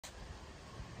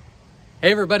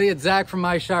Hey everybody, it's Zach from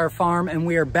Myshire Farm, and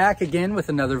we are back again with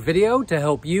another video to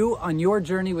help you on your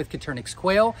journey with Coturnix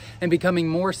quail and becoming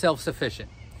more self-sufficient.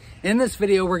 In this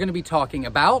video, we're going to be talking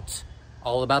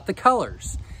all about the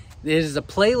colors. It is a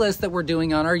playlist that we're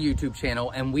doing on our YouTube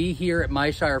channel, and we here at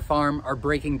Myshire Farm are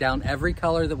breaking down every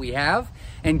color that we have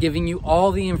and giving you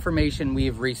all the information we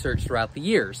have researched throughout the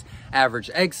years.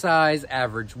 Average egg size,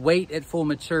 average weight at full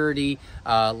maturity,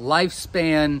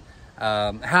 lifespan,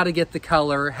 how to get the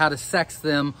color, how to sex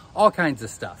them, all kinds of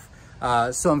stuff.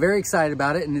 So I'm very excited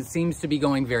about it, and it seems to be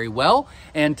going very well.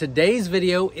 And today's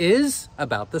video is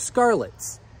about the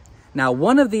scarlets. Now,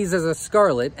 one of these is a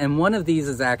scarlet, and one of these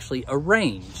is actually a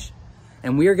range.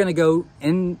 And we are going to go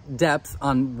in depth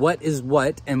on what is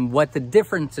what and what the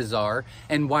differences are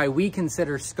and why we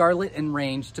consider scarlet and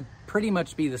range to pretty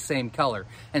much be the same color.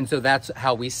 And so that's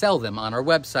how we sell them on our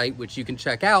website, which you can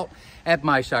check out at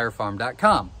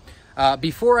myshirefarm.com.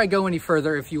 Before I go any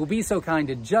further, if you will be so kind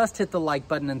to just hit the like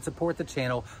button and support the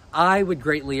channel, I would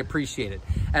greatly appreciate it.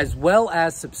 As well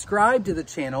as subscribe to the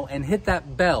channel and hit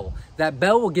that bell. That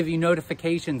bell will give you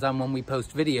notifications on when we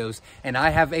post videos, and I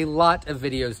have a lot of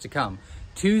videos to come.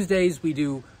 Tuesdays, we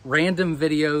do random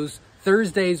videos.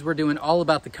 Thursdays, we're doing all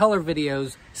about the color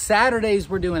videos. Saturdays,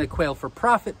 we're doing a Quail for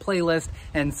Profit playlist.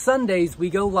 And Sundays,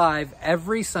 we go live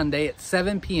every Sunday at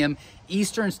 7 p.m.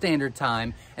 Eastern Standard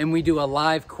Time, and we do a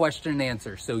live question and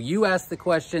answer. So you ask the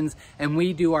questions, and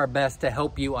we do our best to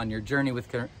help you on your journey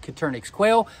with Coturnix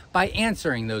quail by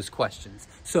answering those questions.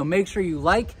 So make sure you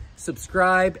like,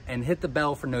 subscribe, and hit the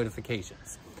bell for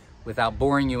notifications. Without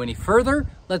boring you any further,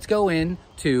 let's go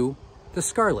into the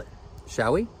scarlet,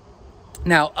 shall we?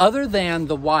 Now, other than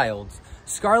the wilds,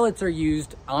 scarlets are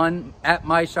used at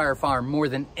Myshire Farm more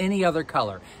than any other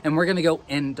color. And we're gonna go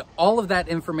into all of that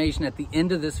information at the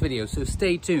end of this video, so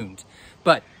stay tuned.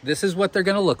 But this is what they're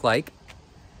gonna look like.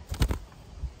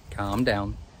 Calm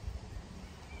down.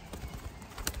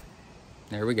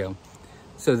 There we go.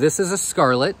 So this is a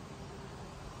scarlet,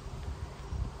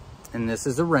 and this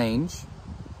is a range.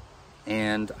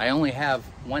 And I only have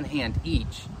one hand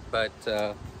each, but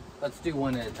let's do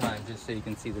one at a time just so you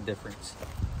can see the difference.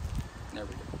 There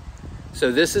we go.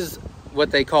 So this is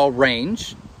what they call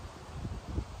range.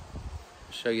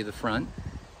 Show you the front.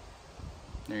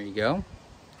 There you go.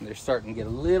 And they're starting to get a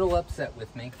little upset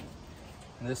with me.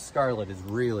 And this scarlet is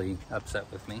really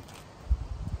upset with me.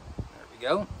 There we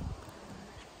go.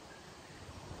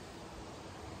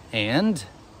 And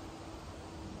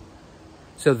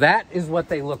so that is what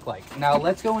they look like. Now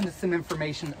let's go into some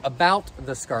information about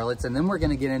the scarlets, and then we're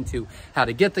gonna get into how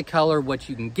to get the color, what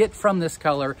you can get from this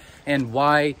color, and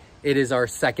why it is our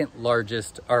second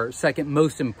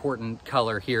most important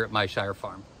color here at Myshire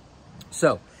Farm.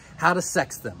 So how to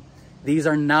sex them. These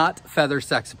are not feather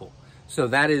sexable. So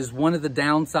that is one of the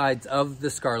downsides of the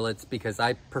scarlets, because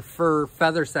I prefer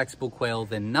feather sexable quail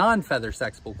than non-feather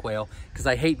sexable quail, because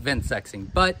I hate vent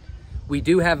sexing. But we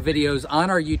do have videos on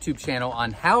our YouTube channel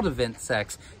on how to vent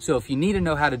sex. So if you need to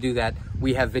know how to do that,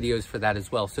 we have videos for that as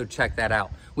well. So check that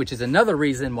out, which is another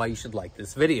reason why you should like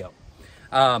this video.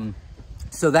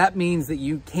 So that means that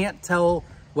you can't tell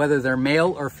whether they're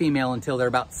male or female until they're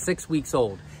about 6 weeks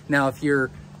old. Now, if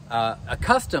you're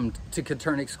accustomed to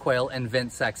Coturnix quail and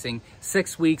vent sexing,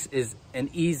 6 weeks is an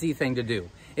easy thing to do.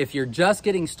 If you're just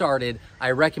getting started,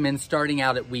 I recommend starting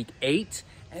out at week 8,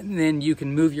 and then you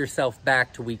can move yourself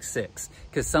back to week 6,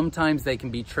 because sometimes they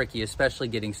can be tricky, especially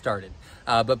getting started.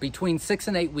 But between 6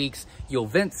 and 8 weeks, you'll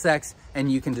vent sex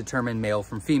and you can determine male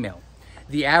from female.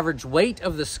 The average weight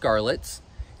of the scarlets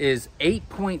is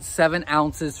 8.7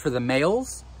 ounces for the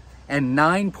males and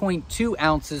 9.2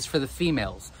 ounces for the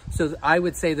females. So I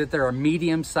would say that they're a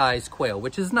medium-sized quail,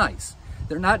 which is nice.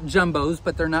 They're not jumbos,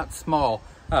 but they're not small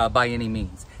by any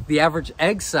means. The average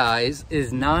egg size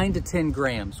is 9 to 10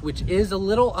 grams, which is a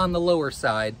little on the lower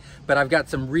side, but I've got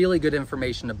some really good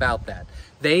information about that.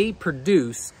 They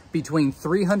produce between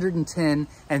 310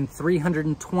 and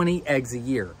 320 eggs a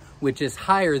year, which is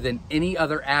higher than any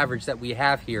other average that we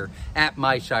have here at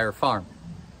Myshire Farm.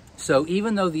 So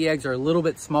even though the eggs are a little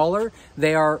bit smaller,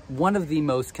 they are one of the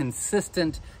most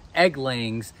consistent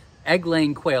egg-laying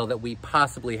quail that we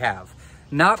possibly have.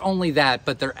 Not only that,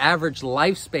 but their average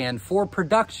lifespan for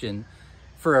production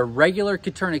for a regular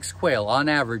Coturnix quail on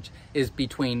average is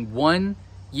between 1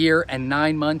 year and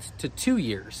 9 months to 2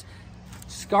 years.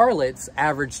 Scarlets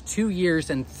average 2 years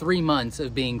and 3 months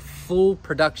of being full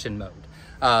production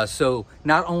mode. So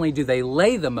not only do they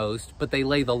lay the most, but they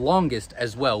lay the longest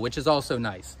as well, which is also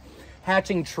nice.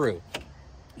 Hatching true.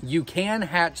 You can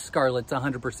hatch scarlets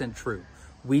 100% true.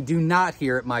 We do not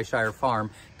here at Myshire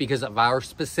Farm because of our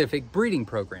specific breeding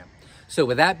program. So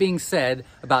with that being said,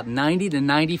 about 90 to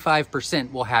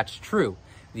 95% will hatch true.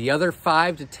 The other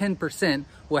 5 to 10%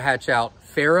 will hatch out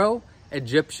Pharaoh,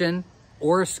 Egyptian,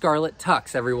 or scarlet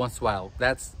tux every once in a while.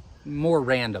 That's more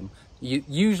random.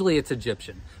 Usually it's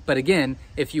Egyptian. But again,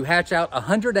 if you hatch out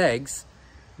 100 eggs,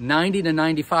 90 to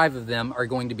 95 of them are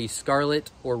going to be scarlet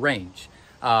or range.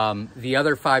 The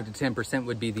other 5 to 10%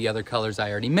 would be the other colors I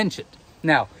already mentioned.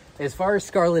 Now, as far as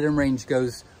scarlet and range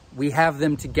goes, we have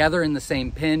them together in the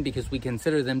same pen because we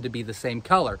consider them to be the same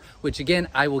color, which again,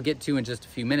 I will get to in just a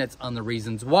few minutes on the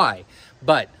reasons why.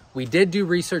 But we did do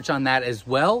research on that as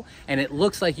well, and it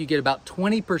looks like you get about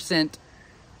 20%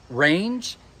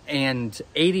 range and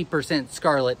 80%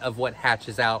 scarlet of what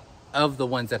hatches out of the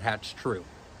ones that hatch true,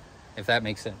 if that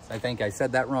makes sense. I think I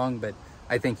said that wrong, but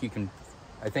I think you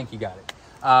got it.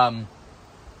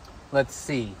 Let's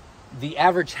see, the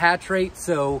average hatch rate.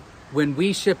 So when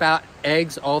we ship out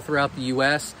eggs all throughout the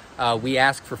US, we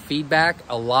ask for feedback.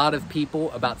 A lot of people,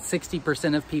 about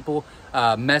 60% of people,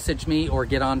 message me or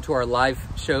get onto our live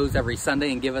shows every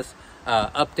Sunday and give us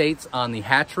updates on the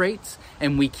hatch rates.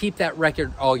 And we keep that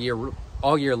record all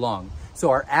year long. So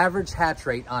our average hatch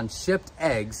rate on shipped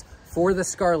eggs for the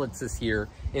scarlets this year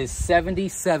is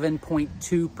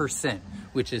 77.2%,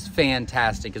 which is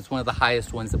fantastic. It's one of the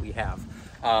highest ones that we have.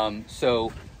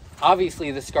 So obviously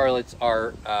the scarlets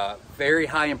are very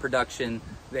high in production.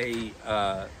 They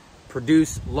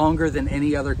produce longer than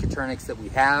any other Coturnix that we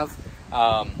have.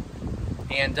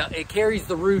 And it carries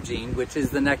the Roux gene, which is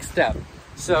the next step.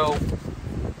 So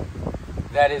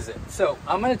that is it. So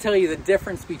I'm gonna tell you the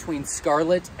difference between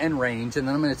scarlet and range, and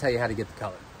then I'm gonna tell you how to get the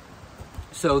color.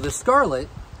 So the scarlet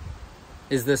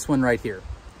is this one right here.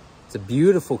 It's a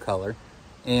beautiful color.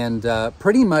 And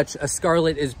pretty much a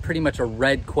scarlet is pretty much a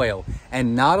red quail,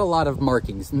 and not a lot of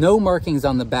markings. No markings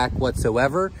on the back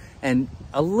whatsoever, and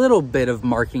a little bit of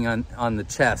marking on the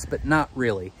chest, but not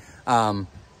really.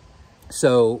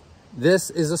 So this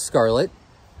is a scarlet,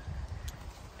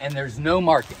 and there's no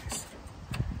markings.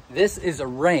 This is a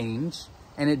range,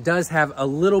 and it does have a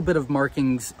little bit of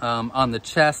markings on the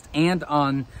chest and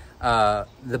on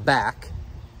the back.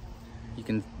 You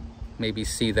can maybe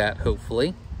see that,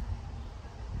 hopefully.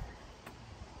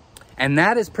 And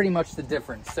that is pretty much the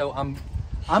difference. So I'm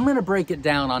gonna break it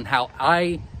down on how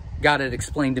I got it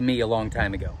explained to me a long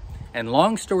time ago. And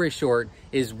long story short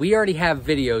is we already have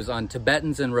videos on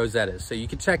Tibetans and Rosettas, so you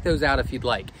can check those out if you'd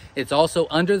like. It's also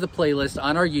under the playlist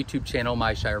on our YouTube channel,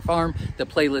 Myshire Farm. The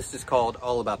playlist is called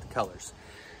All About the Colors.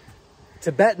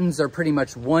 Tibetans are pretty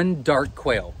much one dark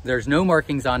quail. There's no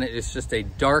markings on it. It's just a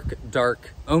dark,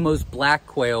 almost black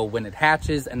quail when it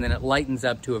hatches, and then it lightens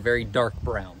up to a very dark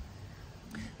brown.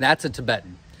 That's a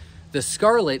Tibetan. The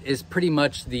scarlet is pretty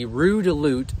much the Roux de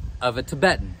Lutte of a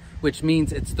Tibetan, which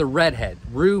means it's the redhead.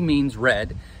 Roux means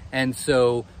red. And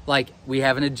so, like, we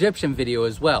have an Egyptian video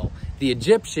as well. The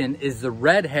Egyptian is the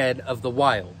redhead of the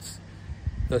wilds.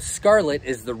 The scarlet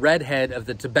is the redhead of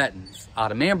the Tibetans.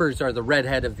 Autumn ambers are the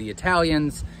redhead of the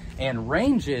Italians, and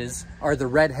ranges are the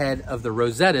redhead of the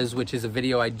Rosettas, which is a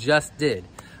video I just did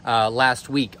last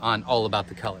week on All About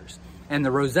the Colors. And the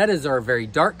Rosettas are a very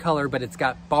dark color, but it's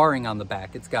got barring on the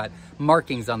back. It's got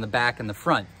markings on the back and the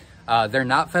front. They're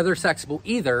not feather sexable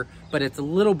either, but it's a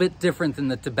little bit different than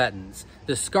the Tibetans.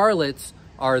 The scarlets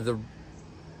are the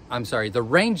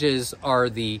ranges are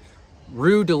the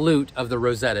Roux de Lutte of the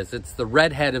Rosettas. It's the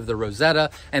redhead of the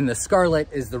Rosetta, and the scarlet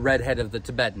is the redhead of the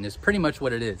Tibetan, is pretty much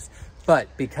what it is. But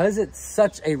because it's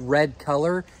such a red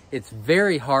color, it's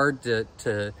very hard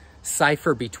to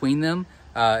cipher between them.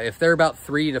 If they're about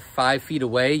 3 to 5 feet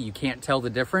away, you can't tell the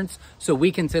difference. So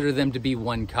we consider them to be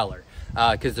one color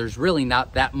because there's really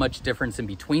not that much difference in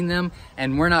between them.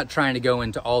 And we're not trying to go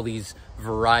into all these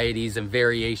varieties and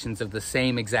variations of the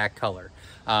same exact color.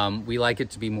 We like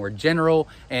it to be more general,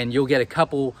 and you'll get a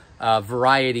couple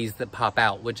varieties that pop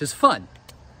out, which is fun.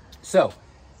 So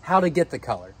how to get the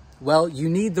color? Well, you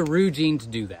need the Roux gene to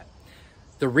do that.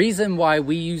 The reason why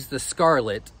we use the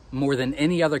scarlet more than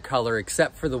any other color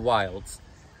except for the wilds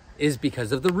is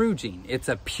because of the Roux gene. It's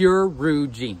a pure Roux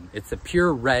gene. It's a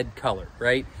pure red color,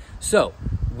 right? So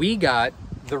we got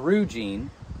the Roux gene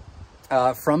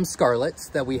from scarlets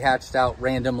that we hatched out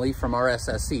randomly from our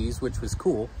SSCs, which was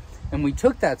cool. And we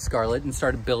took that scarlet and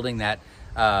started building that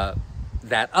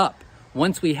up.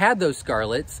 Once we had those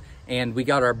scarlets and we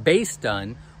got our base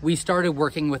done, we started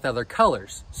working with other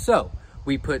colors. So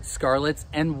we put scarlets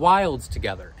and wilds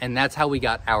together, and that's how we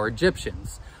got our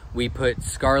Egyptians. We put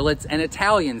scarlets and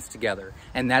Italians together,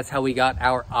 and that's how we got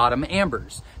our autumn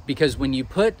ambers. Because when you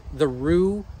put the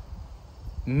Roux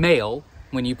male,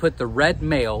 when you put the red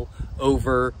male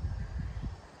over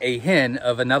a hen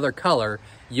of another color,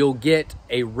 you'll get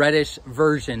a reddish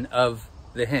version of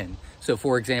the hen. So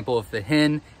for example, if the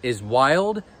hen is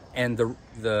wild and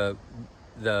the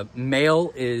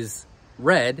male is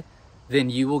red, then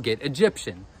you will get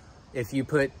Egyptian. If you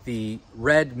put the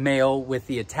red male with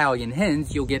the Italian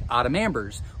hens, you'll get autumn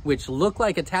ambers, which look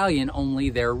like Italian, only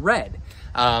they're red.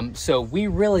 So we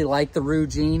really like the Roux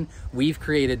gene. We've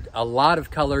created a lot of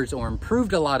colors or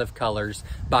improved a lot of colors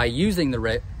by using the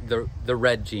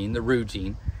red gene, the Roux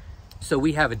gene. So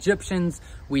we have Egyptians,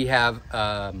 we have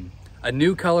a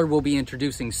new color we'll be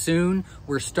introducing soon.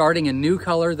 We're starting a new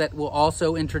color that will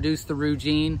also introduce the Roux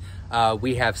gene.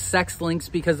 We have sex links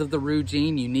because of the Roux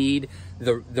gene. You need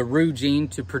the Roux gene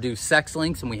to produce sex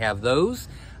links, and we have those.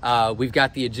 We've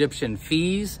got the Egyptian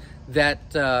fees that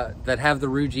have the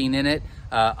Roux gene in it.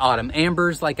 Autumn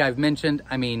ambers, like I've mentioned.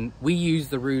 I mean, we use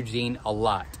the Roux gene a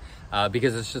lot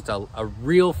because it's just a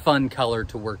real fun color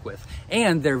to work with.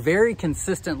 And they're very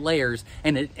consistent layers,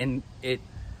 and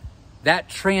that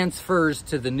transfers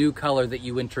to the new color that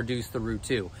you introduce the Roux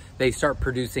to. They start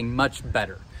producing much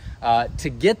better. To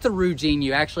get the Roux gene,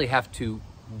 you actually have to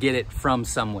get it from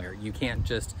somewhere. You can't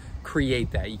just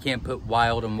create that. You can't put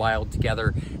wild and wild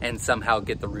together and somehow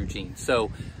get the Roux gene.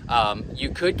 So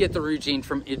you could get the Roux gene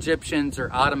from Egyptians or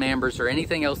autumn ambers or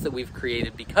anything else that we've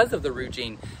created because of the Roux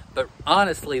gene, but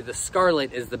honestly, the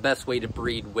scarlet is the best way to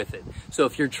breed with it. So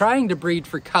if you're trying to breed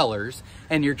for colors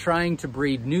and you're trying to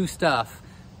breed new stuff,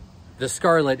 the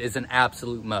scarlet is an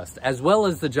absolute must, as well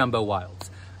as the jumbo wilds.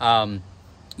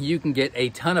 You can get a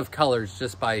ton of colors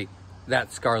just by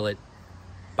that scarlet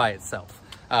by itself.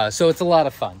 So it's a lot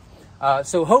of fun.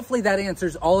 So hopefully that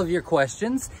answers all of your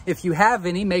questions. If you have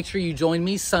any, make sure you join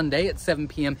me Sunday at 7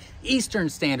 p.m. Eastern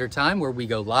Standard Time, where we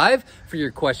go live for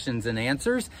your questions and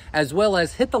answers, as well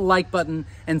as hit the like button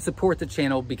and support the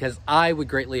channel, because I would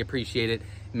greatly appreciate it.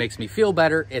 It makes me feel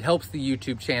better. It helps the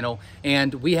YouTube channel.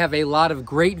 And we have a lot of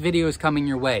great videos coming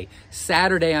your way.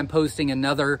 Saturday, I'm posting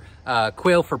another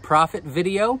Quail for Profit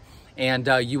video, and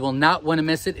you will not want to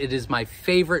miss it. It is my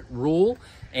favorite rule,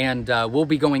 and we'll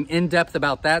be going in depth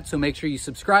about that. So make sure you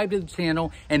subscribe to the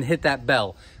channel and hit that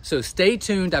bell. So stay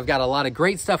tuned. I've got a lot of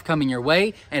great stuff coming your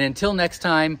way. And until next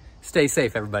time, stay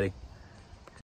safe, everybody.